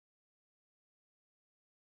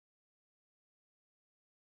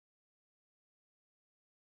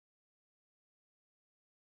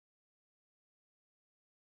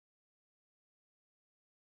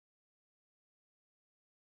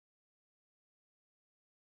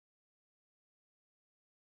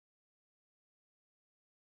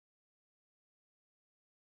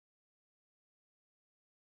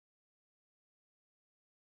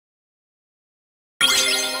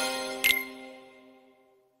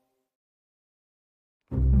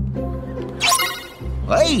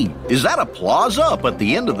Hey, is that a plaza up at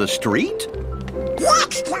the end of the street?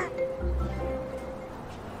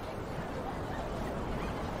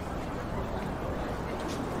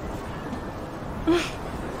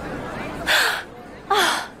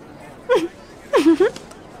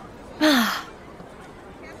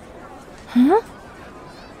 Huh?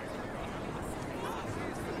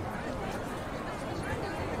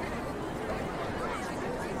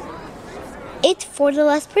 It's for the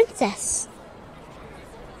last princess.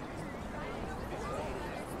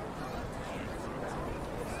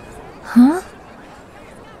 Huh?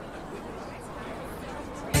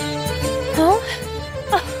 Huh?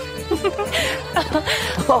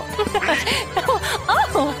 Oh.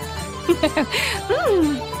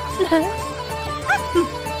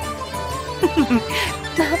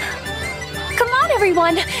 Come on,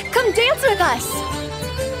 everyone! Come dance with us!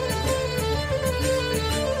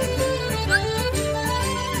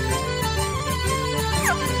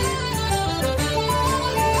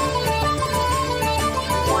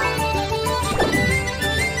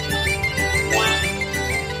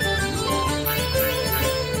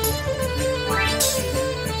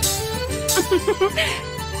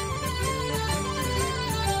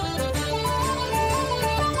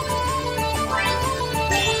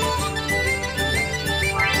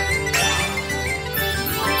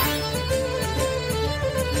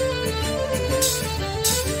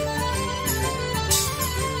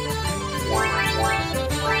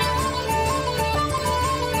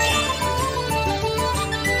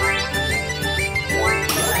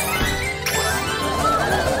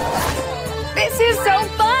 This is so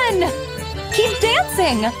fun! Keep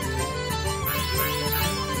dancing!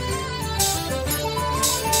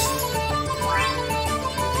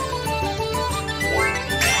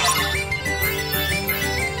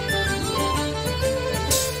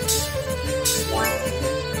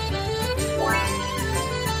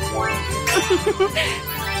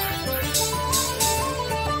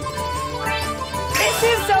 This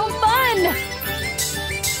is so fun!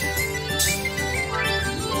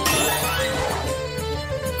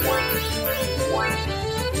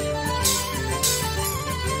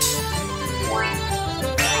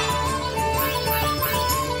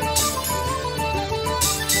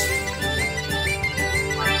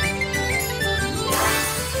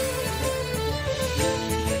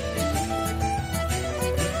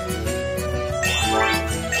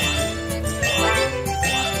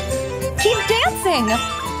 Keep dancing!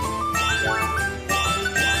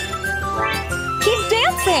 Keep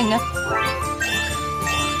dancing!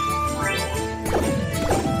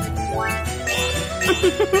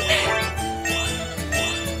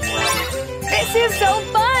 This is so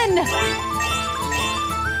fun!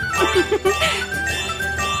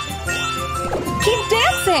 Keep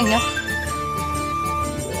dancing!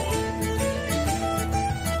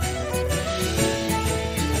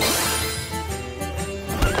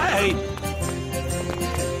 Hey!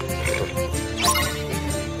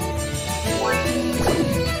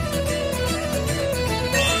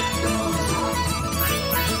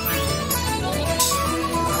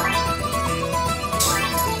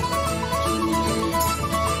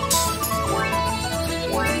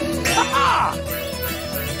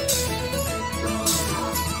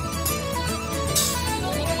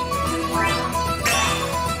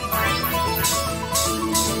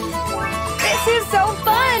 This is so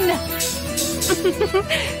fun!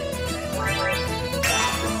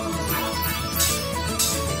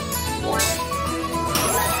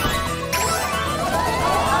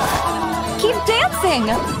 Keep dancing!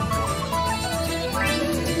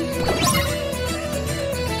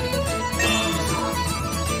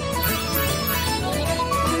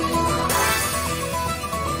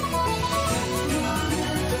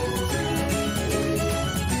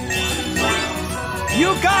 You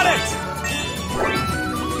got it!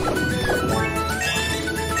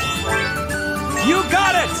 You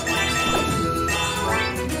got it!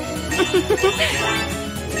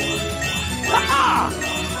 Ha-ha!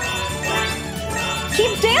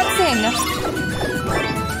 Keep dancing!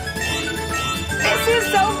 This is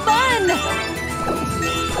so fun!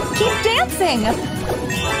 Keep dancing!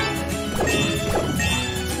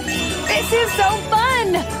 This is so fun!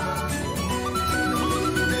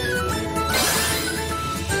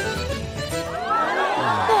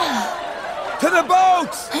 To the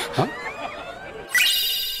boats! Huh?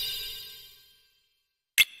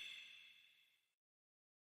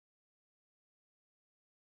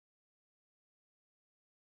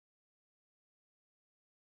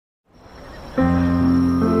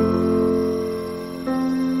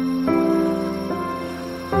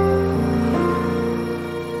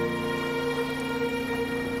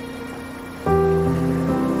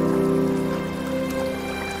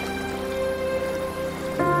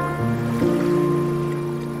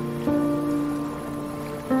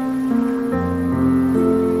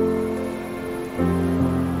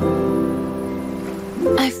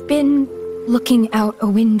 been looking out a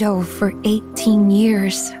window for 18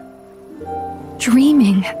 years,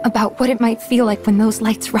 dreaming about what it might feel like when those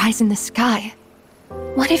lights rise in the sky.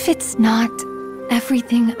 What if it's not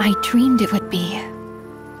everything I dreamed it would be?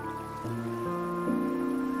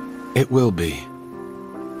 It will be.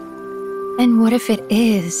 And what if it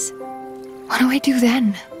is? What do I do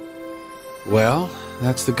then? Well,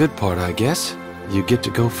 that's the good part, I guess. You get to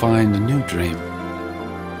go find a new dream.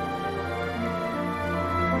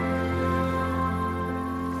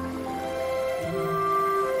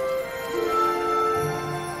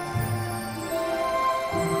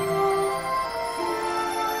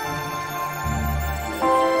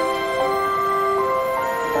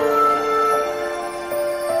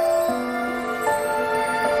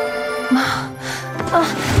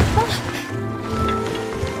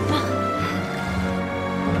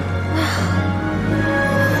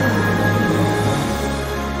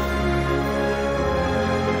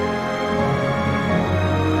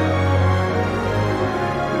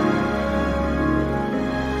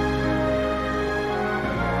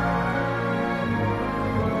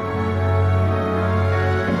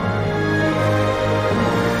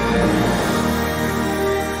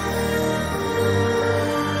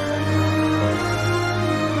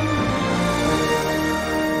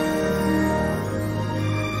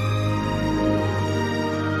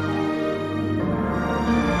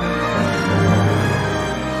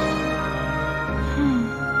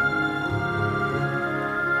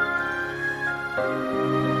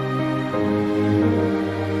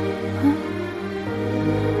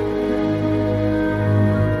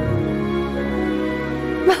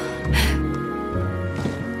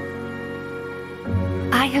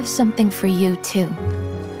 I have something for you, too.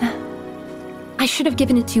 I should have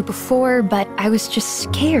given it to you before, but I was just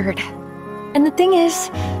scared. And the thing is,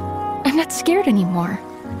 I'm not scared anymore.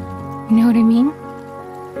 You know what I mean?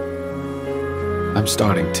 I'm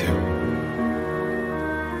starting to.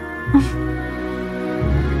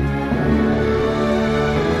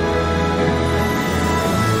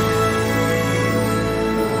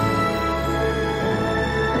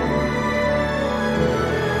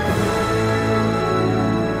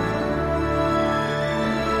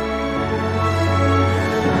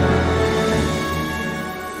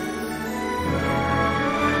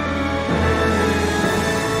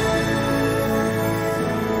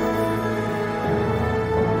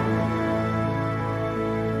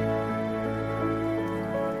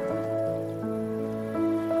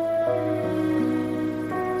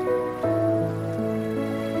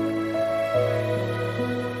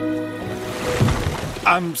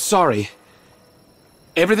 I'm sorry.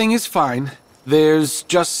 Everything is fine. There's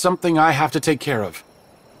just something I have to take care of.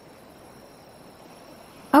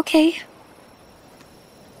 Okay.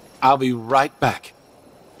 I'll be right back.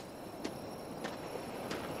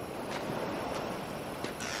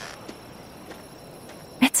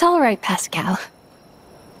 It's all right, Pascal.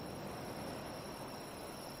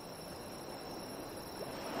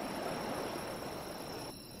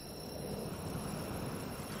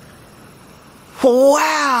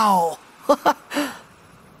 Wow!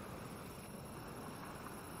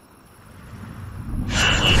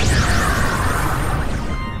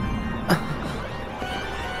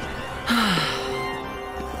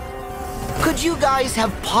 Could you guys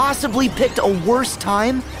have possibly picked a worse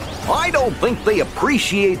time? I don't think they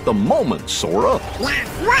appreciate the moment, Sora.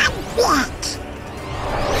 Not one bit.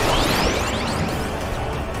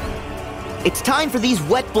 It's time for these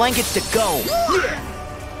wet blankets to go.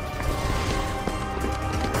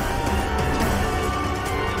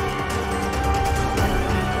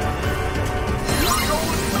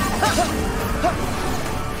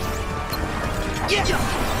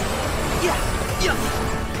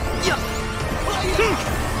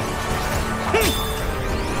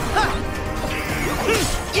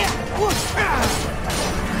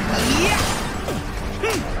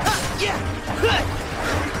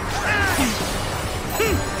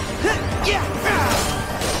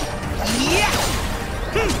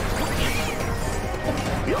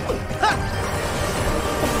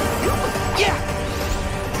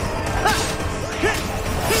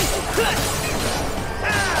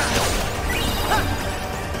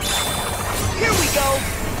 Here we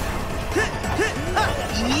go!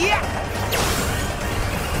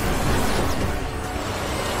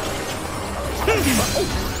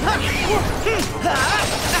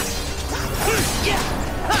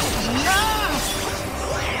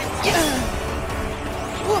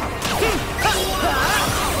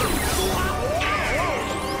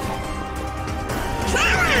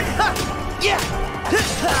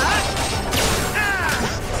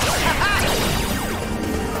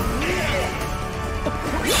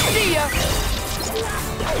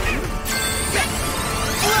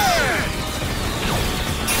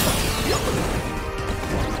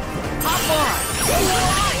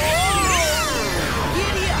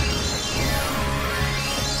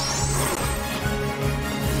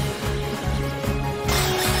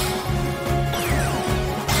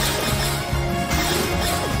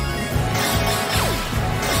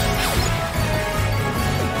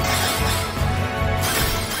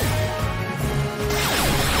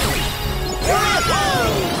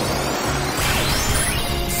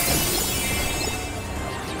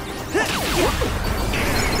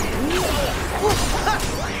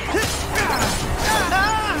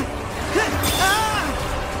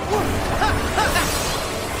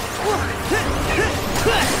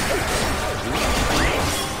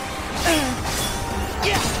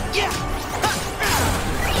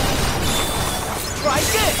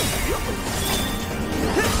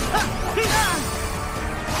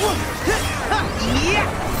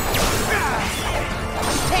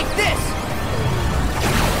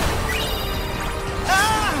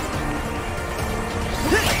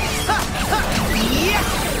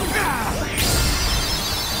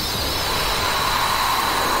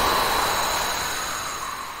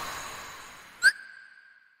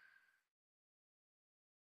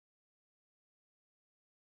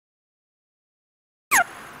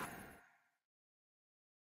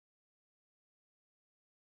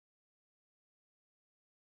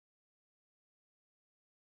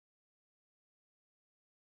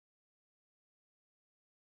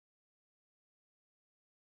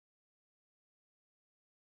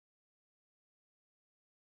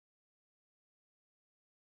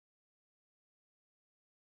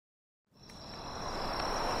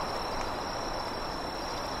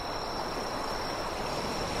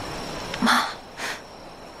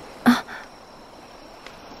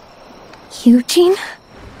 Eugene?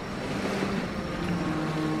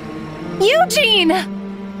 Eugene!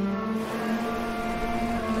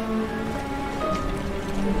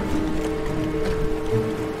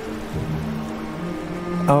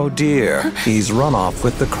 Oh dear, he's run off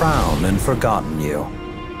with the crown and forgotten you.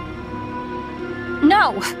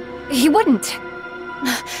 No, he wouldn't.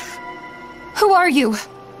 Who are you?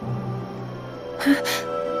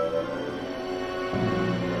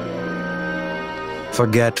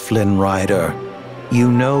 Forget Flynn Rider.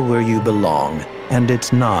 You know where you belong, and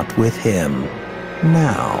it's not with him.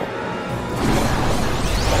 Now.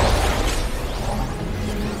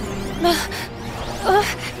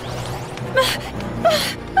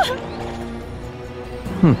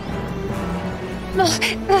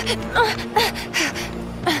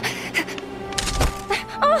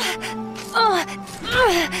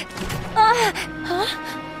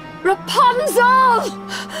 Rapunzel!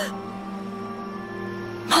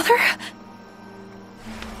 Mother?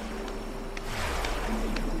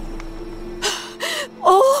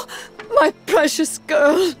 Oh, my precious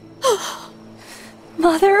girl.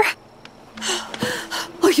 Mother?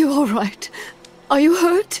 Are you all right? Are you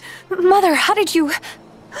hurt? Mother, how did you...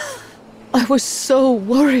 I was so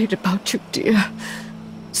worried about you, dear.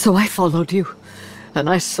 So I followed you, and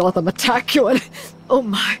I saw them attack you, and... Oh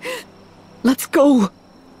my... Let's go.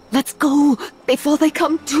 Let's go, before they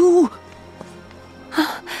come to.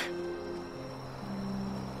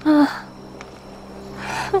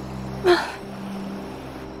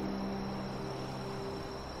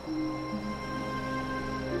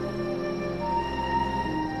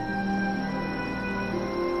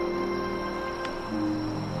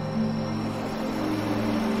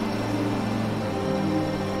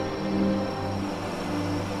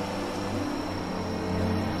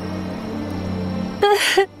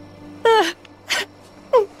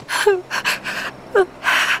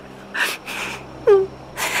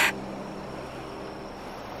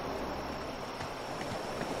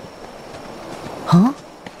 Huh?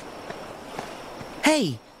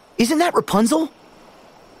 Hey, isn't that Rapunzel?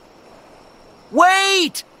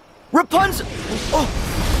 Wait! Rapunzel! Oh,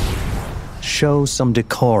 Show some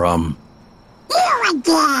decorum. You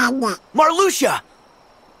again! Marluxia!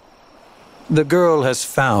 The girl has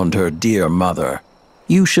found her dear mother.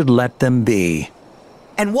 You should let them be.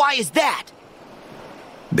 And why is that?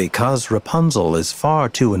 Because Rapunzel is far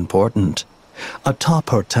too important. Atop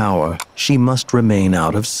her tower, she must remain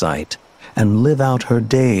out of sight and live out her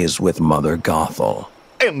days with Mother Gothel.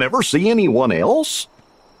 And never see anyone else?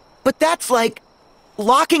 But that's like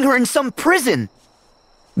locking her in some prison.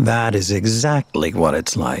 That is exactly what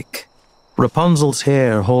it's like. Rapunzel's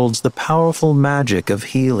hair holds the powerful magic of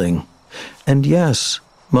healing. And yes,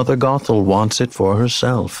 Mother Gothel wants it for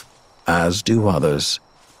herself, as do others.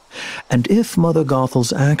 And if Mother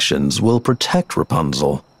Gothel's actions will protect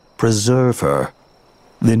Rapunzel, preserve her,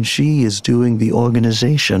 then she is doing the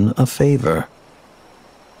organization a favor.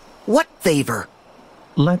 What favor?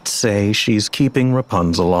 Let's say she's keeping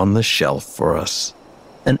Rapunzel on the shelf for us.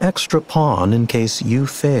 An extra pawn in case you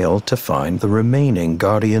fail to find the remaining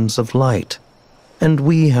Guardians of Light. And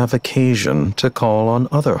we have occasion to call on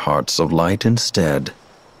other Hearts of Light instead.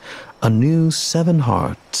 A new 7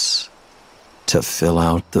 hearts to fill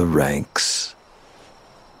out the ranks.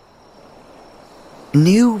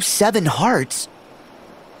 New 7 hearts?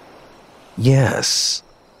 Yes.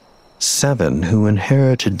 7 who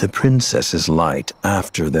inherited the princess's light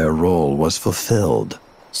after their role was fulfilled.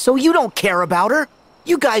 So you don't care about her?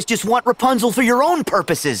 You guys just want Rapunzel for your own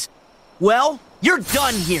purposes. Well, you're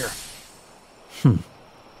done here.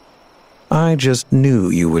 I just knew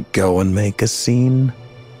you would go and make a scene.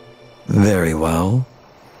 Very well.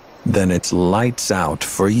 Then it's lights out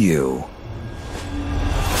for you.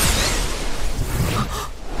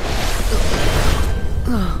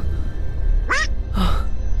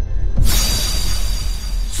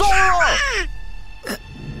 Sora!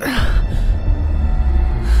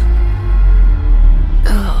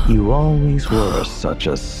 You always were such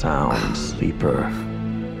a sound sleeper.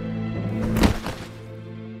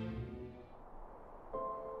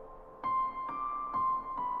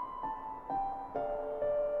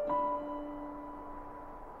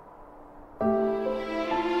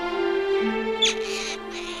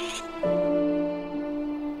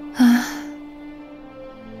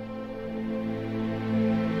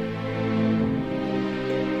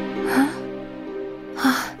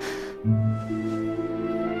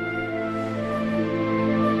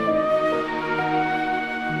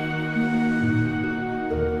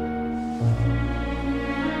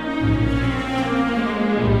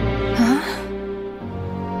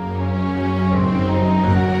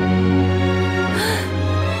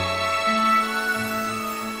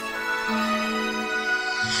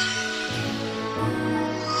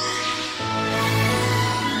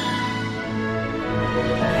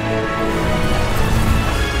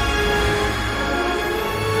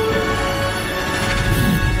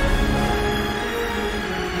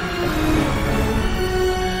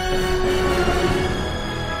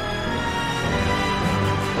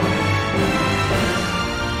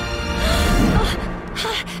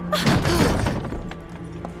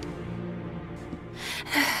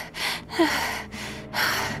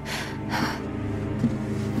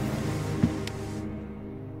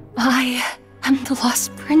 I am the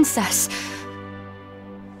lost princess.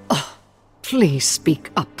 Please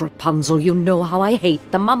speak up, Rapunzel. You know how I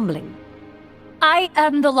hate the mumbling. I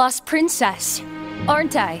am the lost princess,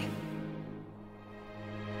 aren't I?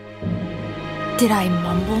 Did I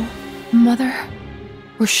mumble, Mother?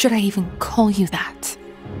 Or should I even call you that?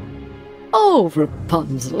 Oh,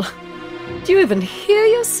 Rapunzel. Do you even hear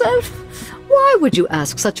yourself? Why would you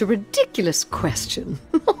ask such a ridiculous question?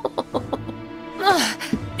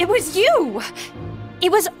 It was you!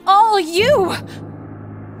 It was all you!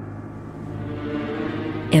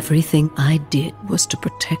 Everything I did was to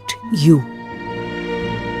protect you.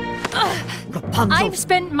 Rapunzel! I've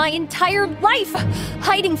spent my entire life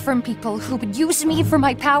hiding from people who would use me for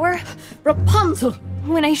my power. Rapunzel!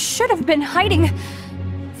 When I should have been hiding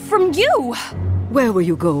from you! Where will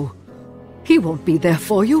you go? He won't be there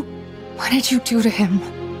for you. What did you do to him?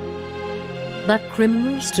 That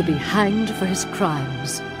criminal's to be hanged for his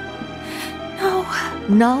crimes. No.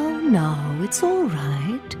 No, it's all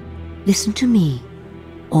right. Listen to me.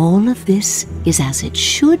 All of this is as it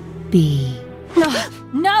should be.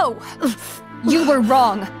 No! You were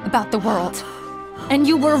wrong about the world. And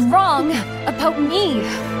you were wrong about me.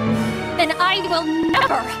 And I will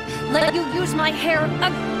never let you use my hair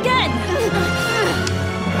again!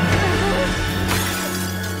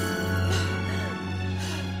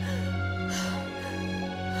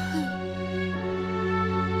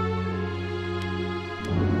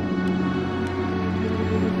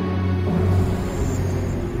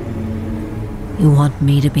 You want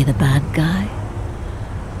me to be the bad guy?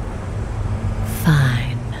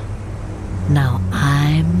 Fine. Now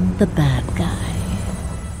I'm the bad guy.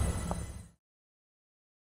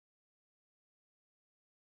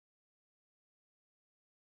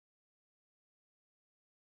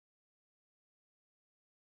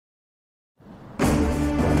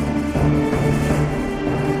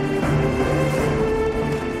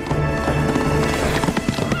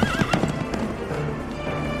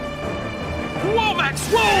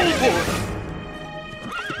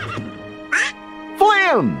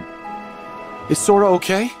 Flynn! Is Sora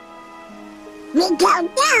okay? We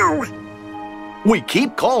don't know. We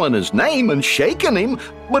keep calling his name and shaking him,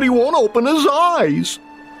 but he won't open his eyes.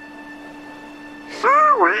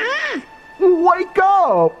 Sora? Wake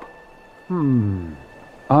up!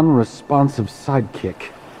 Unresponsive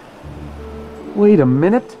sidekick. Wait a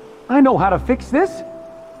minute. I know how to fix this.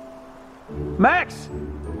 Max,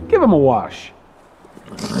 give him a wash.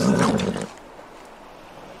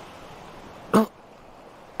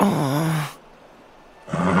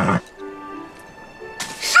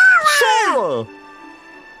 Sora!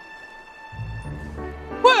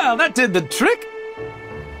 Well, that did the trick.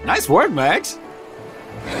 Nice work, Max.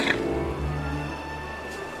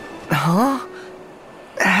 Huh?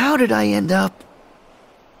 How did I end up?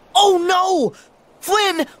 Oh no!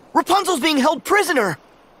 Flynn! Rapunzel's being held prisoner!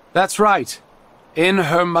 That's right. In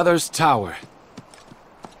her mother's tower.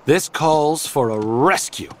 This calls for a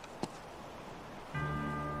rescue.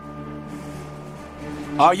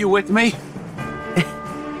 Are you with me?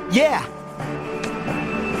 Yeah!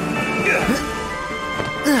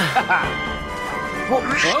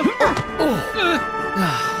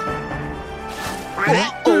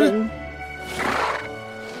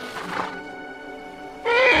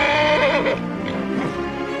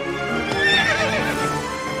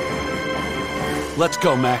 Let's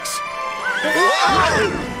go, Max.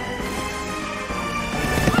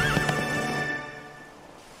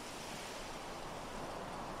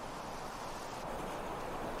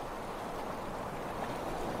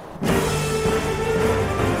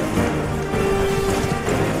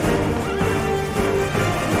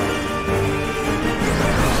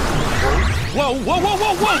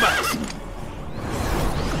 Whoa, Max!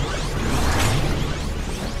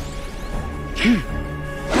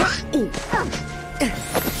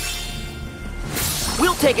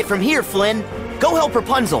 We'll take it from here, Flynn. Go help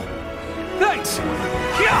Rapunzel. Thanks!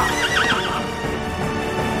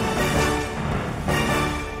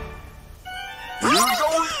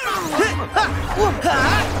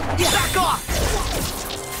 Back off!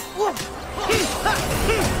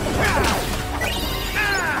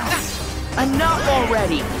 Enough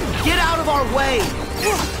already! Get out of our way!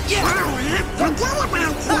 Forget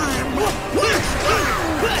about them.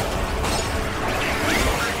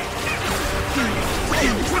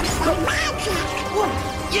 What's the magic?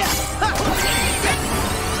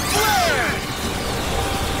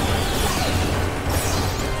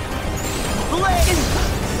 Blade!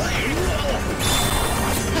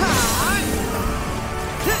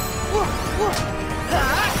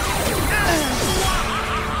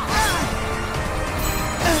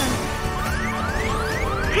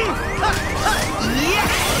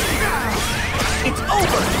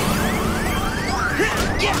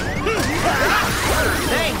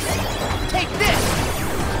 Thanks! Take this!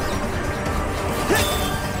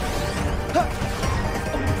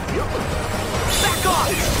 Back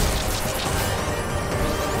off!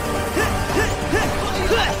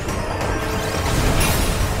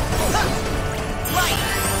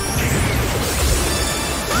 Right!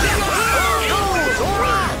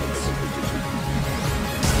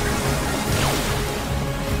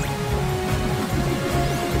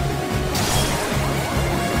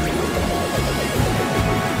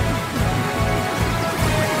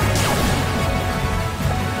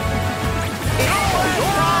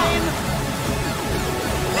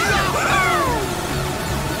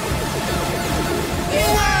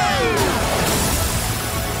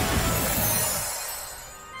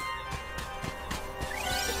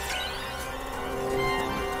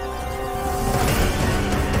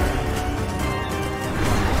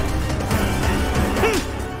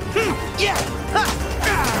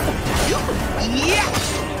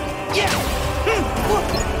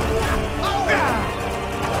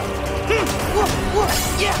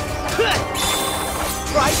 Yeah!